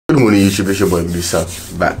morning YouTube, it's your boy Musa,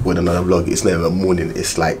 back with another vlog. It's not even morning,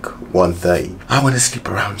 it's like 1:30. I went to sleep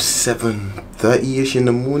around 7:30ish in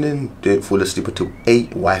the morning. Didn't fall asleep until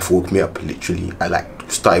 8. Wife woke me up literally. I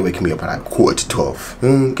started waking me up at like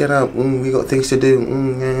 11:45. Get up, we got things to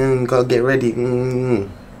do, gotta get ready.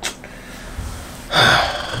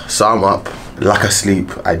 So I'm up, lack of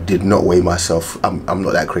sleep. I did not weigh myself. I'm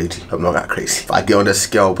not that crazy. I'm not that crazy. If I get on the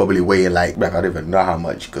scale, I'll probably weigh like I don't even know how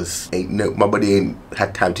much, because my body ain't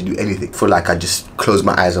had time to do anything. Feel like I just closed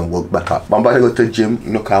my eyes and woke back up. I'm about to go to the gym,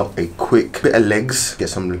 knock out a quick bit of legs, get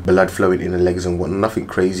some blood flowing in the legs and whatnot. Nothing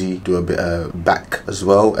crazy. Do a bit of back as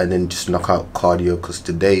well, and then just knock out cardio, because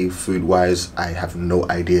today, food wise, I have no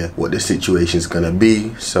idea what the situation is gonna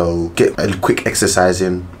be. So get a quick exercise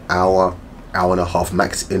in, hour and a half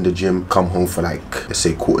max in the gym, come home for like, let's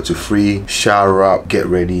say 2:45, shower up, get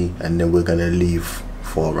ready, and then we're gonna leave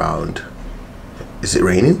for around, is it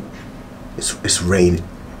raining? It's raining.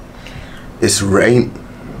 It's rain.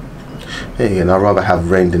 Hey, and I'd rather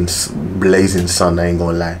have rain than blazing sun, I ain't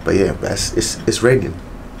gonna lie. But yeah, it's raining.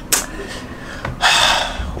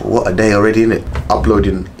 What a day already, innit?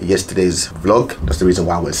 Uploading yesterday's vlog. That's the reason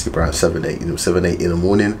why I went to sleep around 7, 8 in the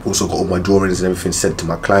morning. Also got all my drawings and everything sent to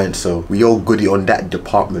my clients, so we all goody on that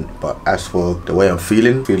department. But as for the way I'm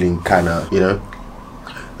feeling kinda, you know,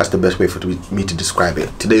 that's the best way for me to describe it.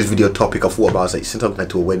 Today's video topic I thought about was like, since I'm going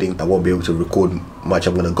to a wedding, I won't be able to record much.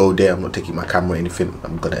 I'm gonna go there, I'm not taking my camera or anything.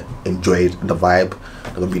 I'm gonna enjoy the vibe.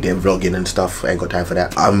 I'm gonna be there vlogging and stuff. I ain't got time for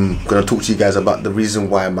that. I'm gonna talk to you guys about the reason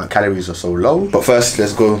why my calories are so low. But first,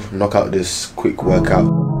 let's go knock out this quick workout.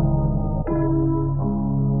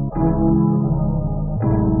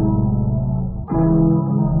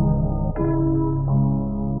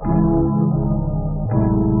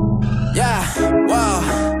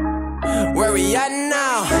 Where we at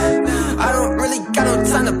now? I don't really got no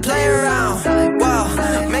time to play around. Wow,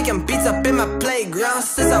 making beats up in my playground.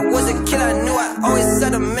 Since I was a kid, I knew I always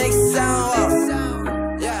had to make sound.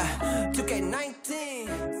 Wow. Yeah, 2K19.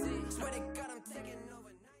 Swear to God, I'm taking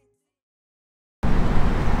over.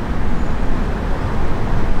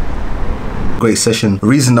 Great session.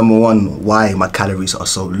 Reason number one why my calories are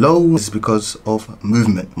so low is because of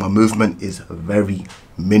movement. My movement is very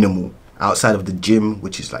minimal. Outside of the gym,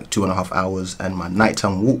 which is like 2.5 hours, and my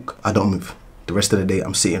nighttime walk, I don't move. The rest of the day,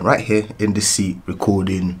 I'm sitting right here in this seat,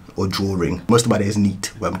 recording or drawing. Most of my day is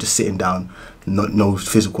neat, where I'm just sitting down, no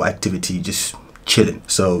physical activity, just chilling.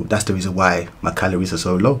 So that's the reason why my calories are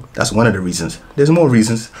so low. That's one of the reasons. There's more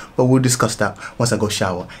reasons, but we'll discuss that once I go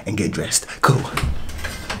shower and get dressed. Cool.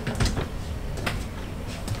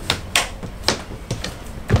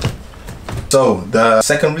 So the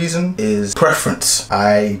second reason is preference.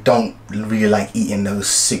 I don't really like eating those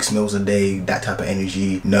 6 meals a day, that type of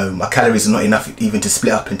energy. No, my calories are not enough even to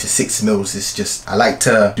split up into 6 meals. It's just, I like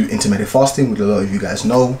to do intermittent fasting, which a lot of you guys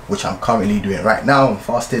know, which I'm currently doing right now. I'm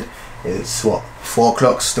fasted. It's what, 4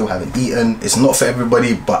 o'clock, still haven't eaten. It's not for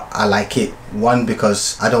everybody, but I like it. One,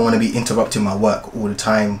 because I don't want to be interrupting my work all the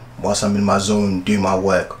time whilst I'm in my zone doing my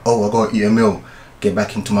work. Oh, I gotta eat a meal, get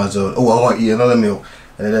back into my zone. Oh, I want to eat another meal.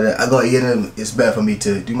 I gotta eat them. It's better for me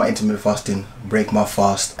to do my intermittent fasting, break my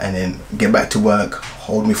fast, and then get back to work,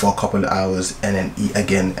 hold me for a couple of hours, and then eat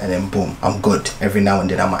again, and then boom, I'm good. Every now and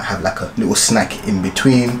then I might have like a little snack in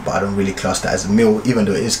between, but I don't really class that as a meal, even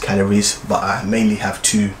though it is calories. But I mainly have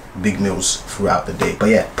 2 big meals throughout the day. But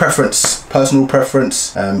yeah, preference, personal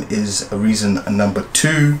preference is a reason number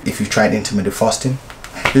 2. If you've tried intermittent fasting,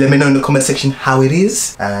 let me know in the comment section how it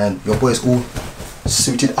is. And your boy's all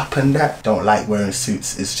suited up and that. Don't like wearing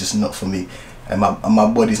suits, it's just not for me, and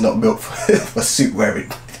my body's not built for suit wearing.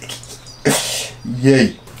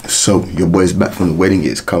 Yay. So your boy's back from the wedding.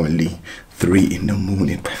 It's currently 3 in the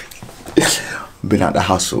morning. Been out the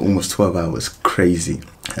house for almost 12 hours. Crazy.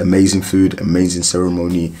 Amazing food, amazing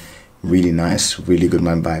ceremony, really nice, really good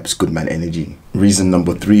man vibes, good man energy. Reason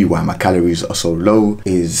number 3 why my calories are so low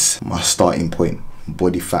is my starting point.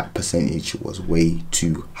 Body fat percentage was way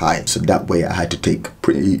too high, so that way I had to take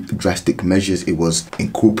pretty drastic measures. It was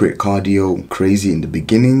incorporate cardio crazy in the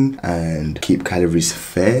beginning and keep calories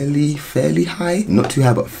fairly high, not too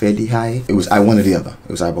high but fairly high. It was I one or the other.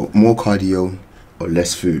 It was either more cardio or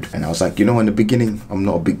less food, and I was like, you know, in the beginning I'm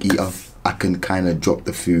not a big eater. I can kind of drop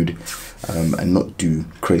the food and not do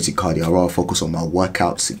crazy cardio. I'd rather focus on my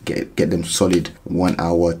workouts, get them solid 1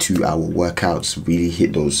 hour, 2 hour workouts, really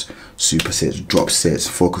hit those supersets, drop sets,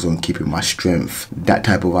 focus on keeping my strength, that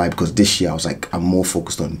type of vibe. Because this year I was like, I'm more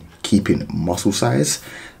focused on keeping muscle size.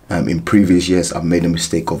 In previous years I've made a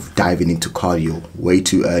mistake of diving into cardio way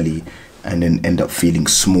too early and then end up feeling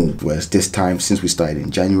small. Whereas this time, since we started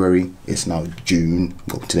in January, it's now June,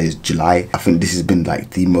 well, today is July. I think this has been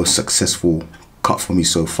like the most successful cut for me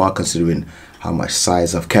so far, considering how much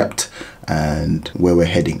size I've kept and where we're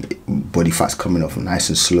heading. Body fat's coming off nice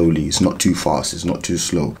and slowly. It's not too fast, it's not too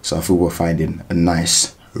slow. So I feel we're finding a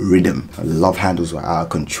nice rhythm. The love handles were out of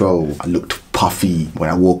control. I looked puffy. When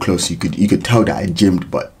I walked close, you could tell that I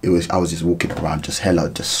gymmed, but I was just walking around just hella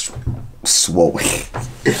just swole.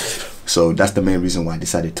 So that's the main reason why I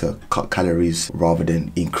decided to cut calories rather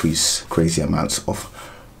than increase crazy amounts of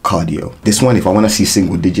cardio. This one, if I want to see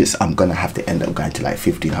single digits, I'm gonna have to end up going to like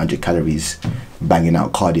 1500 calories, banging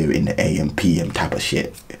out cardio in the AM PM type of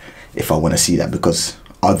shit if I want to see that, because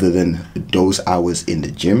other than those hours in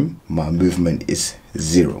the gym, my movement is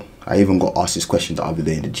zero. I even got asked this question the other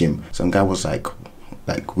day in the gym. Some guy was like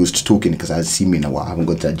we was just talking because I hadn't seen me in a while. I haven't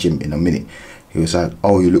gone to that gym in a minute. He was like,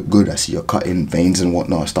 oh, you look good. I see your cutting veins and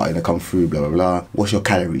whatnot starting to come through, blah, blah, blah. What's your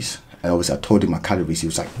calories? And obviously I told him my calories. He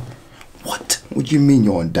was like, what? What do you mean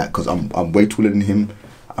you're on that? Because I'm way taller than him.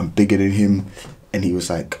 I'm bigger than him. And he was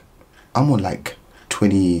like, I'm on like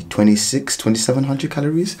 2700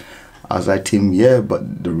 calories. I was like to him, yeah,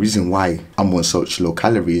 but the reason why I'm on such low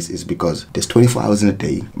calories is because there's 24 hours in a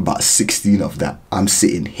day, about 16 of that, I'm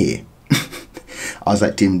sitting here. I was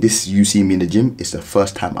like to him, this, you see me in the gym, it's the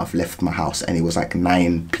first time I've left my house, and it was like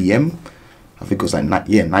 9 PM. I think it was like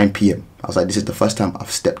 9 PM. I was like, this is the first time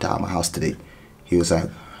I've stepped out of my house today. He was like,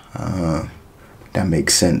 that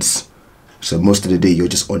makes sense. So most of the day you're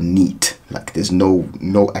just on neat. Like there's no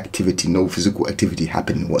activity, no physical activity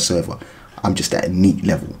happening whatsoever. I'm just at a neat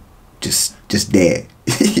level. Just there.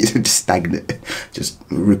 Just stagnant. Just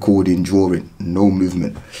recording, drawing, no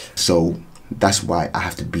movement. So that's why I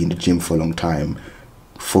have to be in the gym for a long time,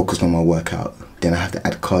 focus on my workout, then I have to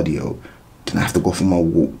add cardio, then I have to go for my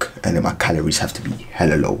walk, and then my calories have to be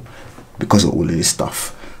hella low because of all of this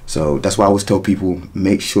stuff. So that's why I always tell people,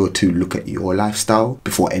 make sure to look at your lifestyle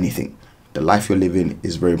before anything. The life you're living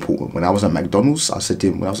is very important. When I was at McDonald's, I said to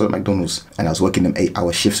him, when I was at McDonald's and I was working them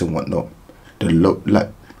 8-hour shifts and whatnot,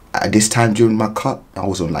 at this time during my cut, I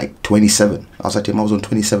was on like 27. I was like to him, I was on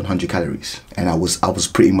 2700 calories. And I was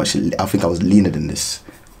pretty much, I think I was leaner than this.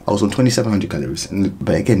 I was on 2700 calories.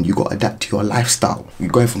 But again, you got to adapt to your lifestyle. You're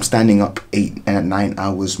going from standing up 8 and 9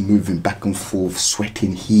 hours, moving back and forth,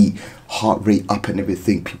 sweating, heat, heart rate up and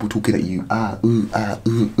everything, people talking at you,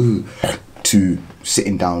 to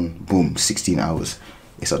sitting down, boom, 16 hours.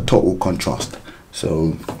 It's a total contrast.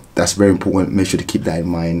 So that's very important. Make sure to keep that in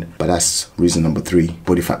mind. But that's reason number 3.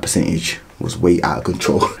 Body fat percentage was way out of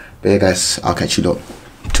control. But yeah guys, I'll catch you lot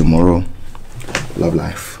tomorrow. Love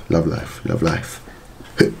life, love life, love life.